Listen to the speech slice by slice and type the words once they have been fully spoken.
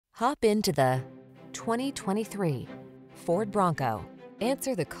Hop into the 2023 Ford Bronco.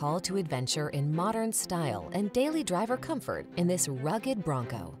 Answer the call to adventure in modern style and daily driver comfort in this rugged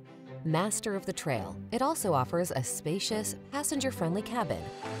Bronco. Master of the trail, it also offers a spacious, passenger-friendly cabin,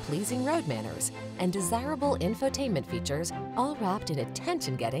 pleasing road manners, and desirable infotainment features, all wrapped in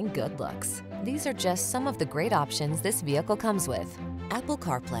attention-getting good looks. These are just some of the great options this vehicle comes with: Apple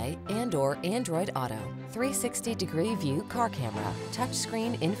CarPlay and/or Android Auto, 360-degree view car camera,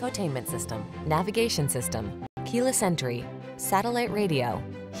 touchscreen infotainment system, navigation system, keyless entry, satellite radio,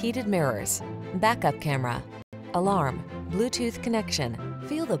 heated mirrors, backup camera, alarm, Bluetooth connection.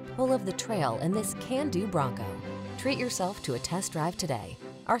 Feel the pull of the trail in this can-do Bronco. Treat yourself to a test drive today.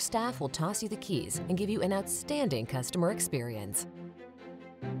 Our staff will toss you the keys and give you an outstanding customer experience.